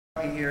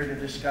Here to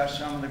discuss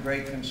some of the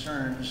great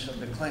concerns of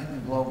the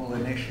Clinton Global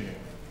Initiative,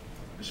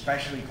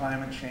 especially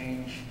climate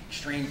change,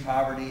 extreme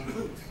poverty,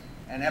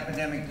 and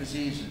epidemic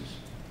diseases.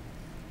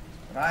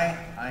 But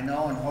I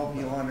know and hope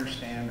you'll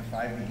understand if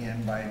I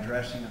begin by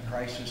addressing a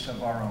crisis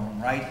of our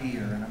own right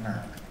here in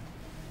America.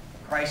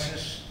 A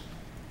crisis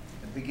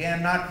that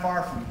began not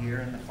far from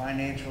here in the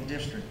financial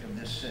district of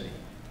this city.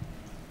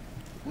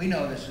 We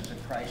know this is a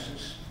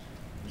crisis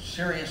with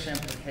serious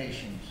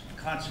implications and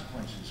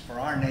consequences for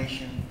our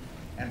nation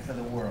and for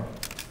the world.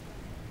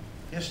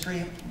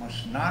 History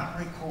must not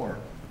record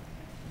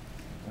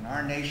when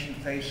our nation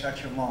faced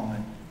such a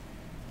moment,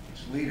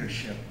 its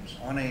leadership was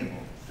unable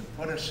to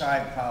put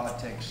aside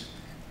politics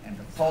and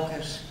to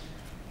focus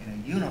in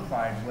a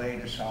unified way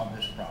to solve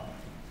this problem.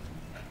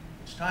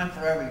 It's time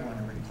for everyone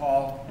to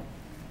recall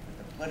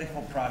that the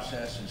political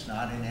process is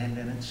not an end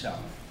in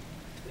itself,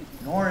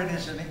 nor it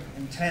is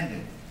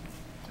intended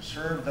to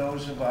serve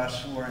those of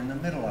us who are in the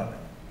middle of it.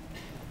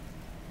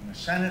 In the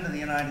Senate of the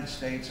United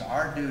States,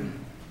 our duty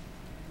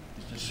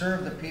is to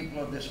serve the people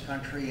of this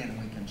country,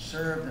 and we can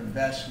serve them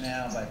best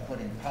now by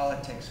putting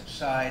politics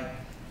aside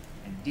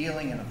and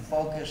dealing in a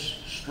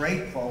focused,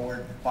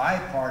 straightforward,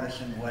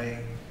 bipartisan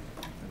way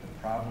with the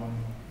problem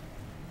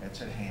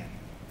that's at hand.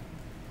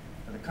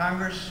 For the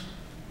Congress,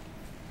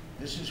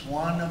 this is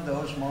one of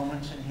those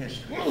moments in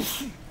history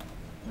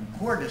when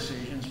poor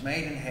decisions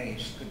made in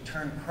haste could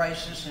turn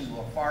crisis into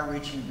a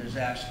far-reaching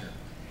disaster.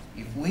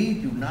 If we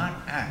do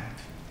not act,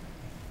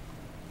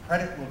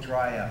 credit will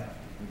dry up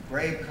with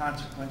grave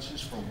consequences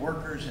for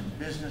workers and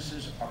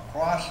businesses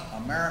across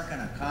American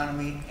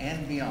economy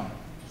and beyond.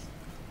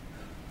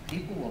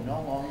 People will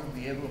no longer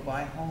be able to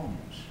buy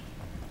homes.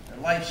 Their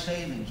life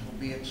savings will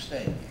be at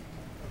stake.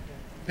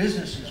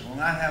 Businesses will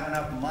not have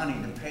enough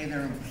money to pay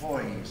their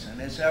employees,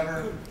 and as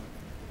ever,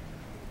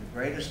 the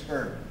greatest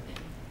burden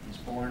is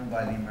borne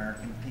by the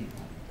American people.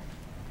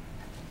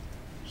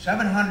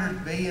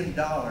 $700 billion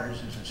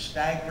is a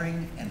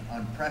staggering and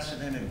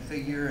unprecedented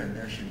figure, and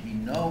there should be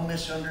no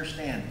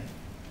misunderstanding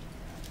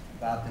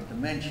about the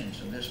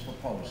dimensions of this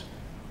proposal.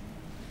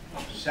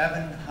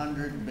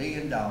 $700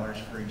 billion,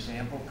 for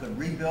example, could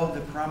rebuild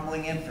the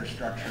crumbling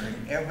infrastructure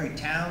in every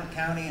town,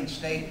 county, and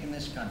state in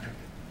this country.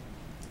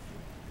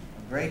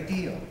 A great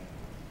deal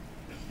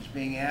is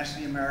being asked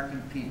the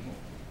American people,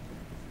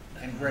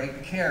 and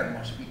great care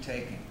must be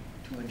taken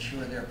to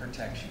ensure their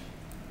protection.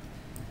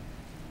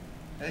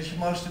 As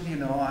most of you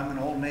know, I'm an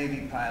old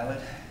Navy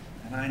pilot,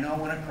 and I know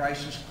when a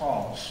crisis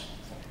calls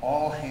for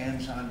all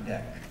hands on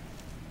deck.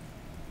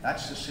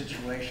 That's the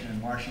situation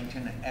in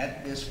Washington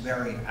at this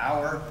very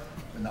hour,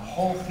 when the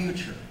whole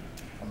future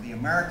of the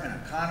American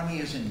economy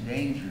is in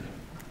danger.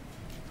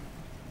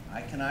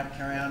 I cannot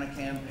carry on a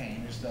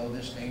campaign as though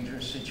this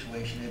dangerous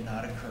situation had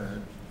not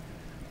occurred,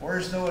 or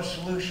as though a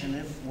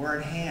solution were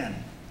at hand,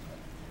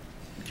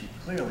 which it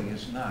clearly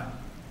is not.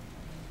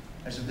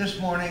 As of this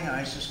morning,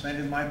 I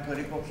suspended my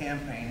political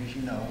campaign, as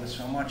you know, with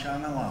so much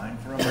on the line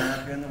for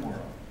America and the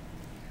world.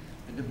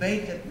 The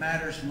debate that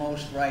matters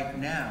most right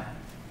now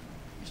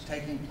is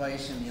taking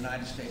place in the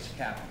United States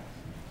Capitol.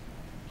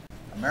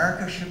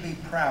 America should be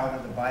proud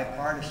of the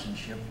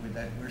bipartisanship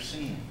that we're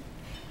seeing.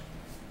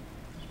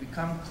 It's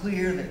become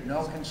clear that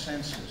no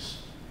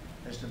consensus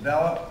has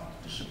developed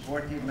to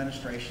support the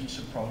administration's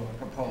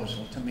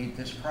proposal to meet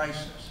this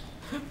crisis.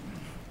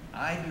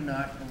 I do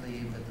not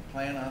believe that the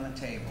plan on the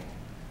table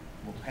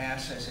will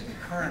pass as it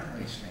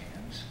currently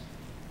stands,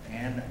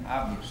 and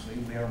obviously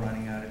we are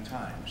running out of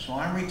time. So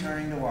I'm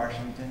returning to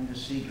Washington to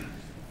seek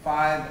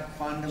 5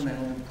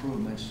 fundamental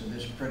improvements to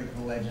this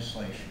critical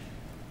legislation.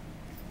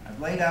 I've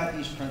laid out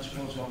these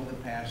principles over the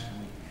past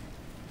week.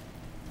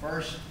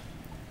 First,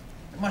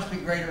 there must be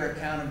greater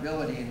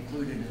accountability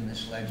included in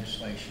this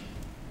legislation.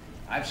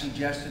 I've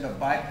suggested a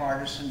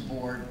bipartisan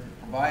board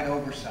to provide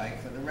oversight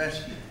for the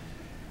rescue.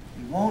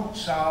 We won't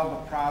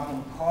solve a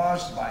problem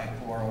caused by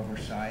poor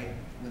oversight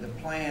with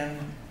a plan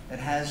that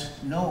has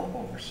no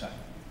oversight.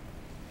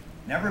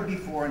 Never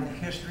before in the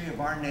history of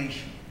our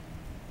nation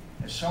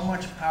has so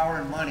much power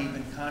and money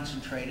been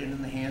concentrated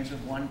in the hands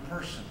of one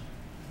person.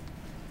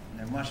 And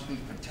there must be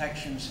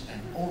protections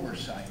and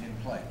oversight in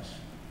place.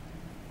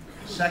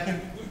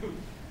 Second,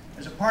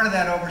 as a part of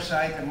that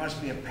oversight, there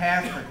must be a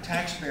path for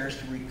taxpayers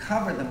to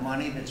recover the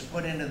money that's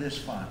put into this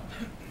fund.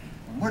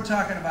 When we're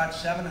talking about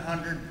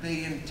 $700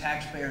 billion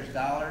taxpayers'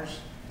 dollars,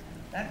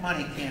 that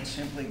money can't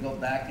simply go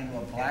back into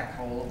a black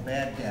hole of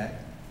bad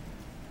debt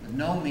with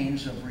no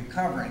means of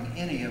recovering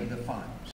any of the funds.